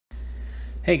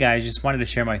Hey guys, just wanted to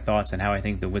share my thoughts on how I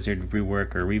think the Wizard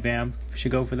rework or revamp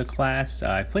should go for the class.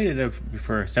 I played it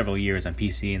for several years on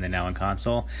PC and then now on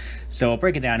console, so I'll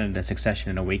break it down into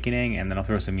Succession and Awakening, and then I'll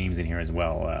throw some memes in here as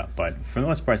well. But for the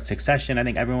most part, Succession, I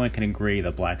think everyone can agree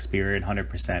the Black Spirit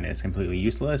 100% is completely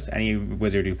useless. Any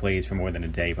Wizard who plays for more than a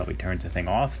day probably turns the thing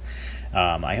off.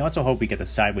 I also hope we get the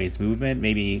sideways movement,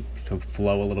 maybe to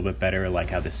flow a little bit better, like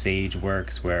how the Sage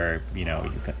works, where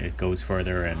it goes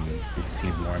further and it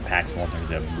seems more impactful in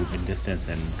terms of movement distance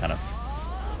and kind of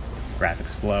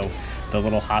graphics flow. The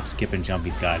little hop, skip, and jump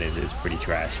he's got is pretty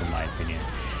trash in my opinion.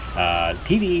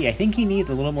 PvE, I think he needs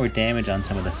a little more damage on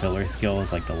some of the filler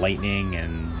skills, like the lightning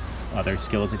and other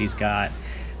skills that he's got,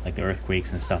 like the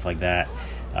earthquakes and stuff like that.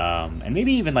 And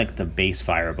maybe even like the base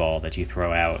fireball that you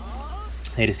throw out.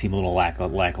 They just seem a little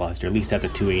lackluster, at least at the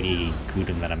 280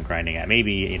 Gudem that I'm grinding at.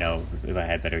 Maybe, if I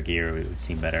had better gear, it would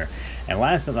seem better. And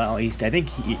last but not least, I think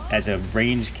as a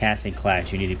range casting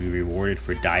class, you need to be rewarded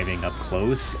for diving up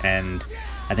close. And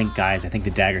I think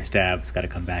the dagger stab's got to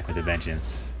come back with a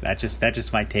vengeance. That's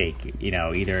just my take.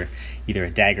 Either a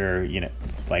dagger,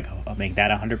 like I'll make that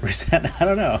 100%. I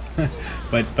don't know,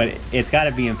 but it's got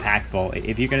to be impactful.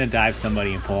 If you're gonna dive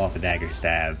somebody and pull off a dagger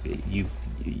stab, you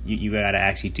got to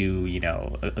actually do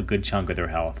a good chunk of their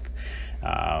health.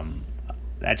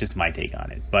 That's just my take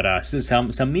on it. But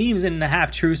some memes and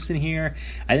half truths in here.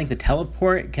 I think the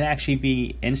teleport can actually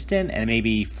be instant and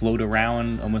maybe float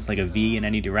around almost like a V in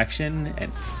any direction.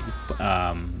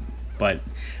 But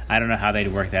I don't know how they'd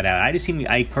work that out.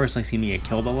 I personally seem to get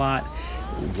killed a lot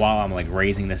while I'm like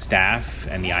raising the staff,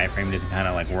 and the iframe doesn't kind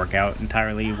of like work out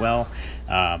entirely well.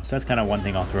 So that's kind of one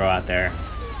thing I'll throw out there.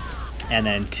 And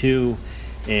then two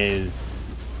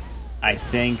is, I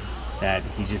think that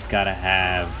he's just got to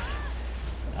have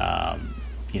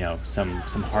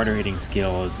some harder hitting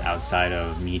skills outside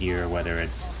of Meteor, whether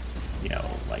it's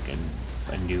like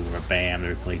a new Rabam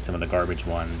to replace some of the garbage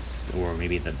ones, or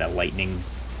maybe that lightning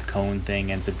cone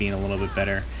thing ends up being a little bit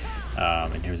better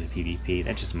in terms of PvP.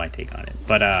 That's just my take on it.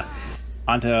 But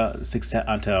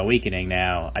onto Awakening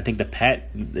now. I think the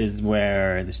pet is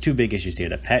where there's two big issues here.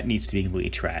 The pet needs to be completely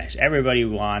trash. Everybody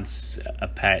wants a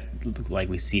pet like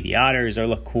we see the otters or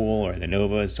look cool, or the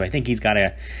novas. So I think he's got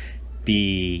to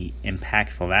be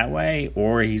impactful that way,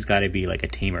 or he's got to be like a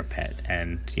tamer pet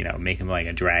and make him like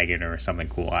a dragon or something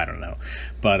cool. I don't know,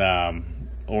 but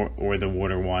or the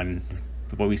water one.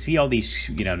 But we see all these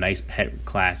nice pet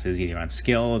classes either on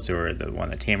skills or the one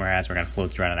that Tamer has, where it kind of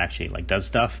floats around and actually like does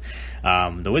stuff.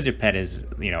 The wizard pet is,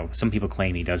 some people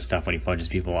claim he does stuff when he punches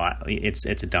people out. It's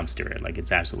a dumpster. Like,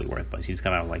 it's absolutely worthless. He just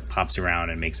kind of like pops around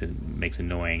and makes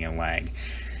annoying and lag.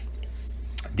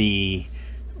 The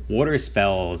water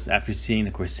spells, after seeing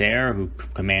the Corsair who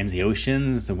commands the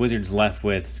oceans, the wizard's left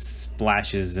with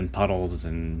splashes and puddles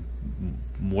and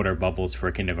water bubbles for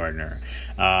a kindergartner.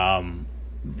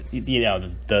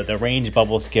 The range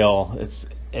bubble skill,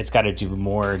 it's got to do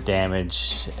more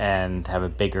damage and have a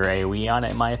bigger AoE on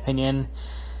it, in my opinion.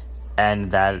 And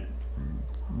that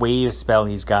wave spell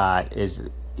he's got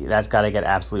that's got to get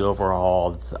absolutely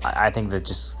overhauled. I think that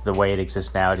just the way it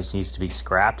exists now, it just needs to be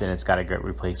scrapped, and it's got to get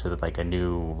replaced with like a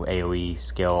new AoE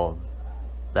skill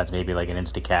that's maybe like an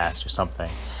insta cast or something.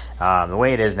 The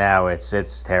way it is now,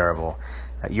 it's terrible.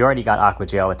 You already got Aqua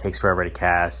Gel that takes forever to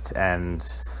cast, and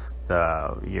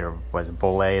your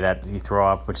Boule that you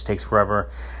throw up, which takes forever,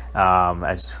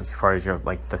 as far as your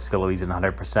like the skill of these in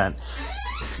 100%.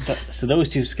 So those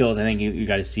two skills, I think you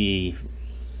got to see.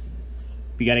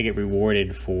 You got to get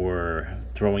rewarded for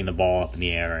throwing the ball up in the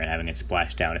air and having it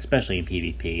splash down, especially in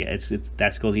PvP. It's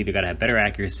that skill's either got to have better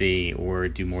accuracy or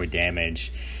do more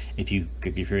damage if you're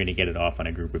going to get it off on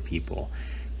a group of people.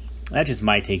 That's just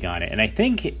my take on it. And I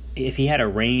think if he had a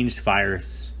ranged fire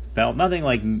spell, nothing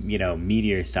like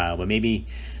Meteor style, but maybe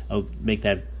make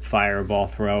that fireball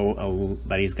throw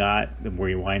that he's got where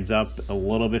he winds up a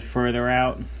little bit further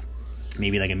out,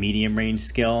 maybe like a medium range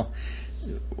skill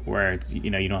where it's,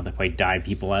 you don't have to quite dive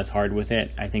people as hard with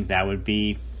it. I think that would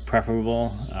be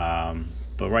preferable.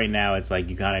 But right now it's like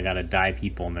you kind of got to dive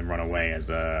people and then run away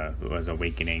as a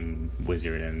Awakening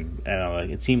wizard, and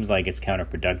it seems like it's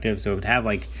counterproductive. So to have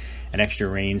like an extra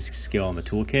range skill in the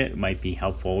toolkit might be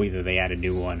helpful. Either they add a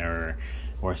new one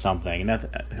or something. And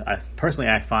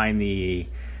personally, I find the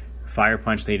fire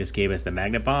punch they just gave us, the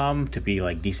magnet bomb, to be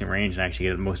like decent range, and actually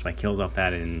get most of my kills off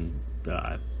that in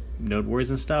node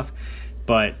wars and stuff.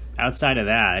 But outside of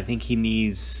that, I think he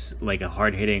needs like a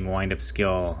hard hitting wind up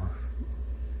skill,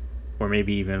 or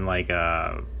maybe even like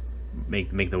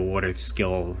make the water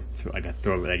skill like a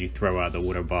throw that you throw out, the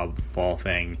water ball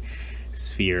thing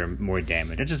sphere, more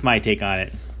damage. That's just my take on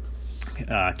it.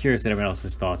 Curious what everyone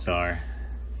else's thoughts are.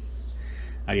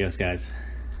 Adios, guys.